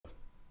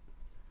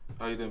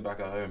How you doing back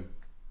at home?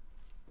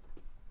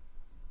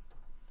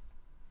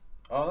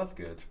 Oh, that's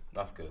good.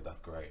 That's good. That's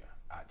great,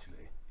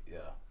 actually.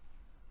 Yeah.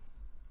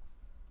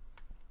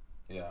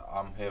 Yeah,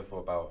 I'm here for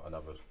about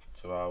another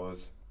 2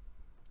 hours.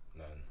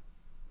 And then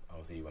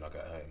I'll see you when I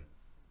get home.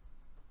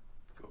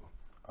 Cool.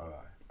 Alright.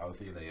 I'll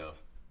see you later.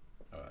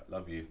 Alright.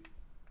 Love you.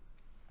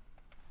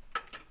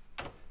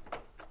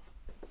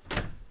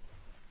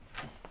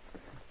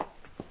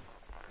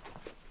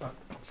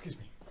 Excuse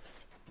me.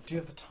 Do you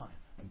have the time?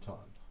 I'm timed.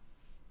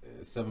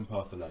 It's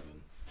 11:07.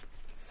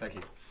 Thank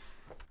you.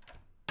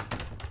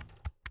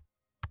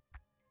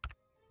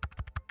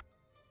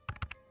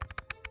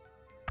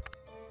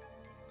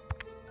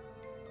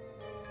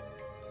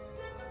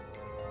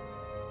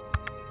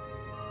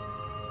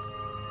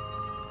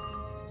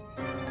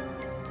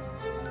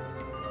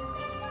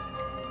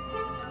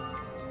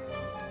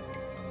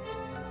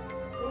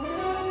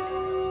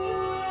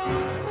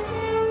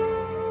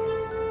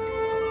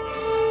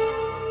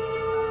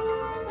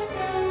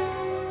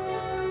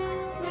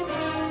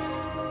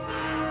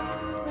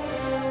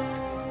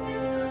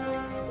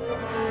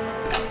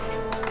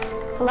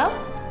 Hello?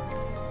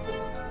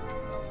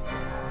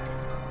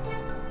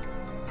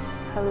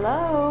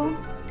 Hello?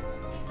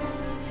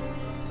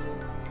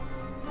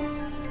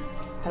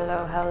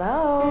 Hello,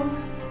 hello?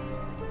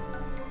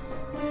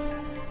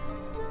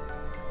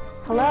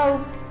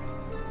 Hello?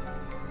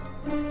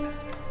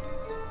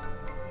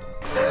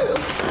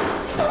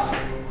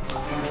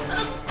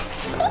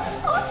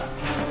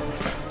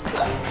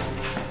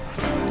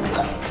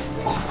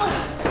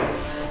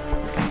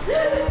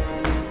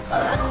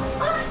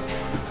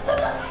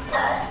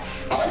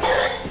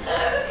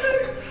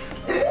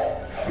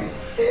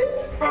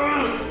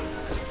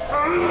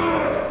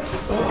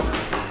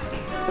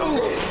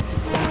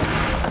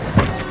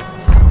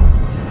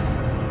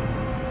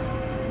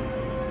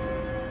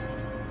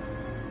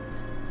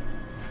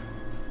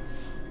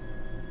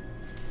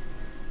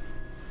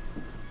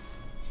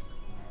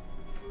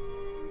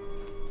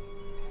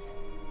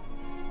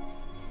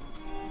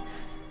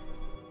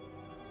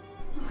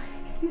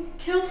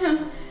 Killed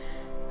him.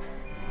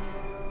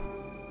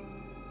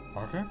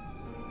 Parker?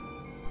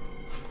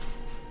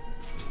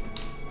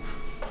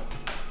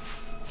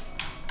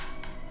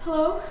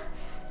 Hello?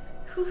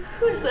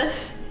 Who is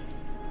this?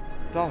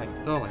 Darling,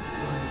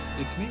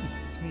 it's me.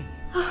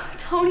 Oh,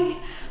 Tony,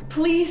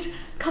 please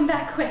come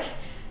back quick.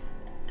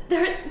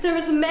 There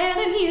was a man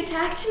and he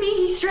attacked me.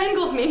 He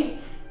strangled me.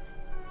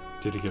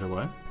 Did he get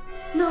away?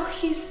 No,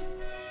 he's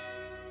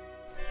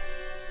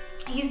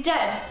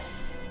dead.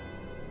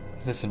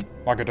 Listen,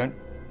 Margaret, don't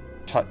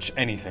touch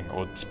anything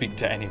or speak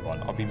to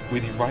anyone. I'll be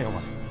with you right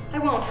away. I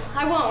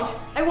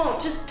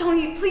won't. Just,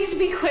 Tony, please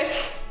be quick.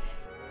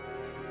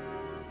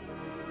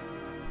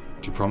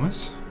 Do you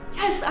promise?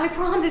 Yes, I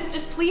promise.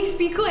 Just please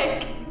be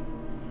quick.